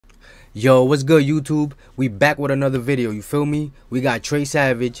Yo, what's good, YouTube? We back with another video, you feel me? We got Trey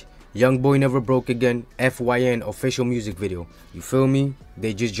Savage, Young Boy Never Broke Again, FYN official music video. You feel me?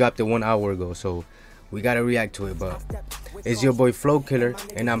 They just dropped it 1 hour ago, so we gotta react to it. But it's your boy Flow Killer,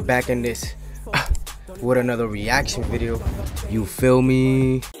 and I'm back in this with another reaction video. You feel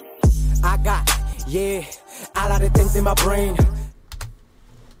me? I got, yeah, a lot of things in my brain.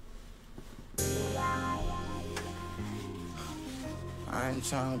 I ain't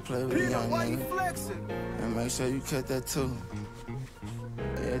trying to play with a young nigga. And make sure you cut that too.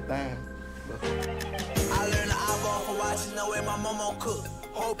 Everything. I learned the eyeball for watching the way my mama cook.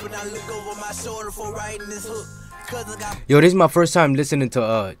 Hoping I look over my shoulder for writing this hook. Yo, this is my first time listening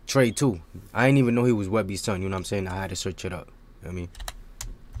to Trey too. I didn't even know he was Webby's son, you know what I'm saying? I had to search it up. You know what I mean?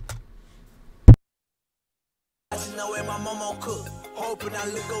 Watching the way my mama cook. Hoping I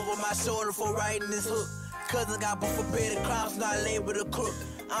look over my shoulder for writing this hook. Cousin got both for better crops, not labeled a crook.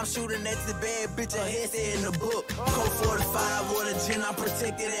 I'm shooting at the bad bitch, her head stay in the book. Code 45 with a gin, I'm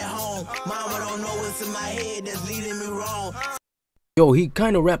protected at home. Mama don't know what's in my head that's leading me wrong. Yo, he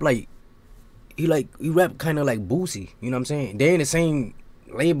kind of rap like, he rap kind of like Boosie, you know what I'm saying? They in the same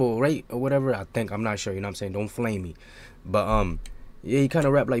label, right? Or whatever, I think, I'm not sure, you know what I'm saying? Don't flame me. But, yeah, he kind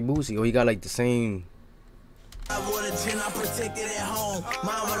of rap like Boosie, or he got like the same... I'm protected at home.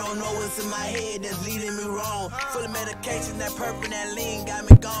 Mama don't know what's in my head that's leading me wrong. Full of medication, that purple, that lean got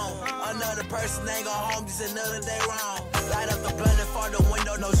me gone. Another person ain't go home, just another day wrong. Light up the blunt and far the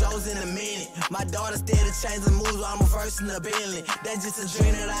window, no shows in a minute. My daughter steady changing moves while I'm reversing the Bentley. That's just a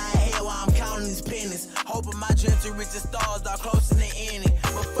dream that I had while I'm counting these pennies. Hoping my dream to reach the stars, are close to the ending.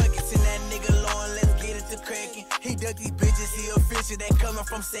 But fuck it, send that nigga low and let's get it to cracking. He duck these bitches, he a fisher, they coming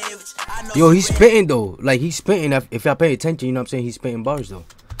from Savage. I know. Yo, he's spitting though. Like he's spitting. If y'all pay attention, you know what I'm saying? He's spitting bars though.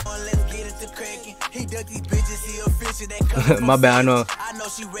 My bad, I know.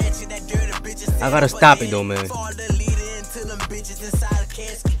 I gotta stop it though, man.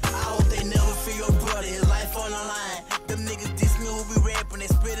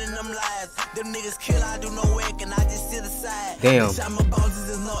 Damn.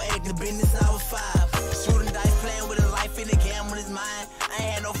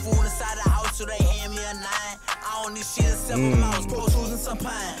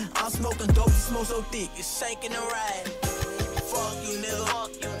 I'm smoking dope, you smoke so thick, it's shaking and ride. Fuck you,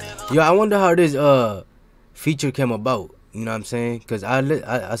 nigga. Yo, I wonder how this feature came about. You know what I'm saying? Cause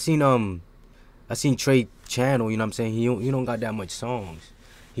I seen Trey channel. You know what I'm saying? He don't got that much songs.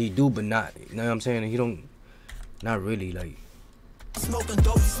 He do, but not. You know what I'm saying? He don't. Not really like. Smoking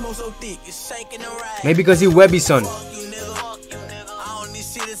dope, you smoke so thick, it's shaking and ride. Maybe because he Webby's son.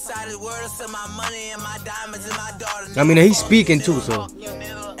 I mean, he's speaking too, so.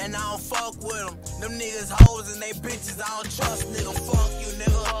 And I don't fuck with them. Them niggas hoes and they bitches, I don't trust, nigga. Fuck you,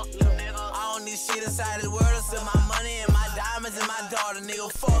 nigga. I don't need shit inside this world. I sell my money and my diamonds and my daughter,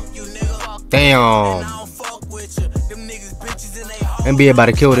 nigga. Fuck you, nigga. Damn. And I don't fuck with you. Them niggas bitches and they hoes. NBA about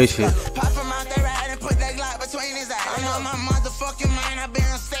to kill this shit. Pop him out there and put that Glock between his eyes. I know my motherfucking mind, I've been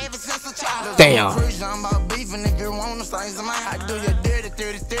saving since a child. Damn. I'm about beefing, nigga, want the slice of mine. I do your dirty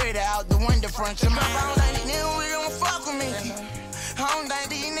 30 out the window front of mine. I don't think these niggas really don't fuck with me. I don't think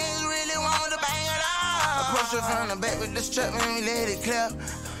these niggas really want to bang it out. I push her from the back with the strap and we let it clap.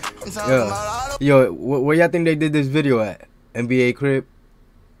 I'm talking about all the... Yo, where y'all think they did this video at? NBA crib?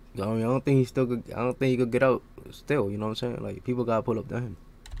 I mean, I don't think he could get out still, you know what I'm saying? Like, people gotta pull up to him.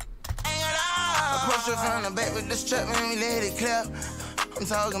 I push her from the back with the strap and we let it clap. I'm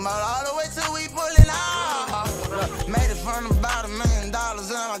talking about all the way till we pullin' off. Made it from about $1 million in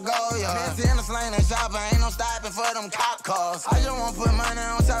my goal, yeah. Been in the slang and shopping, ain't no stopping for them cop cars. I just wanna put money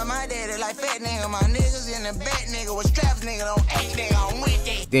on top of my daddy like fat nigga. My niggas in the back, nigga, with straps, nigga, don't act, nigga, I'm with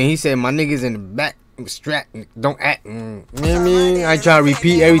it. Then he said, my niggas in the back, strap, don't act. You know what I mean? I try to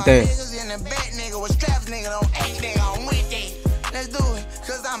repeat everything. My niggas in the back, nigga, with straps, nigga, don't act, nigga, I'm with it. Let's do it,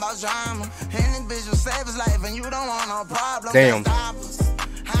 cause I'm about drama. And this bitch will save his life and you don't want no problem. Damn.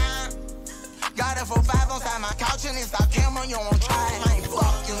 Got it for 5 on my couch and it's our camera, you won't try it. I ain't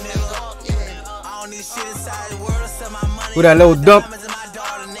fuck you, nigga. Yeah. I don't need shit inside the world, sell my money. With that little dump. Fuck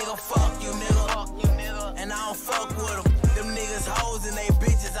you, nigga. And I don't fuck with them. Them niggas hoes and they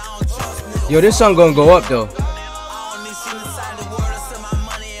bitches, I don't trust, nigga. Yo, this song gonna go up though. I don't need shit inside the world, sell my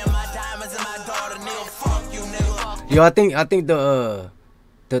money and my diamonds and my daughter, nigga. Fuck you, nigga. Yo, I think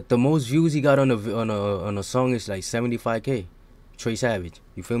the most views he got on a song is like 75K. Trey Savage,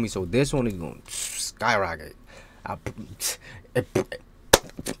 you feel me? So this one is going to skyrocket.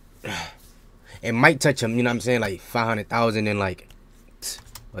 It might touch him, you know what I'm saying, like 500,000 in like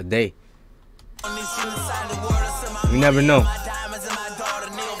a day. You never know.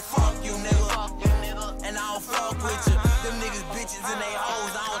 with you. Them niggas bitches and they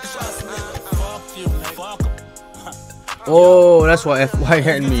hoes, I don't trust nigga. Fuck you, fuck 'em. Oh, that's what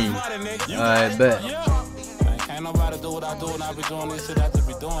FYN mean. I bet. Ain't nobody do what I do, and I be doing this shit. I just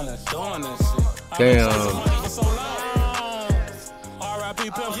be doing this shit. Damn.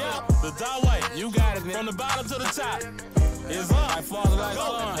 R.I.P. Pimp, the dog white, you got it from the bottom to the top. It's up like father, like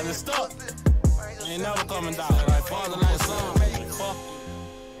son, and it's stuck. Ain't never coming down like father, like son. Fuck.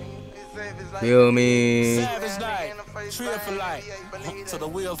 Feel me? Savage night, trip for life, till the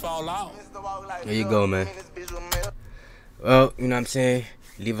wheels fall out. There you go, man. Well, you know what I'm saying?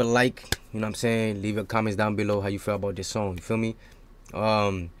 Leave a like, you know what I'm saying? Leave your comments down below how you feel about this song, you feel me?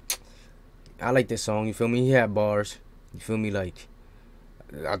 I like this song, you feel me? He had bars, you feel me? Like,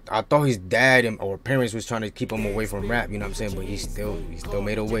 I thought his dad or parents was trying to keep him away from rap, you know what I'm saying? But he still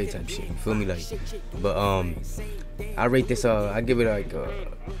made a way type shit, you feel me? Like, but I rate this, I give it like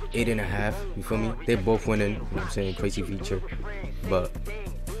 8.5, you feel me? They both winning, you know what I'm saying? Crazy feature, but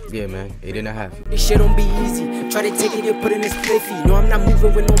yeah, man, 8.5. This shit don't be easy. Try to take it and put in this fliffy. No, I'm not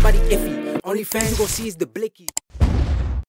moving with nobody iffy. Only fan gon' see is the blicky.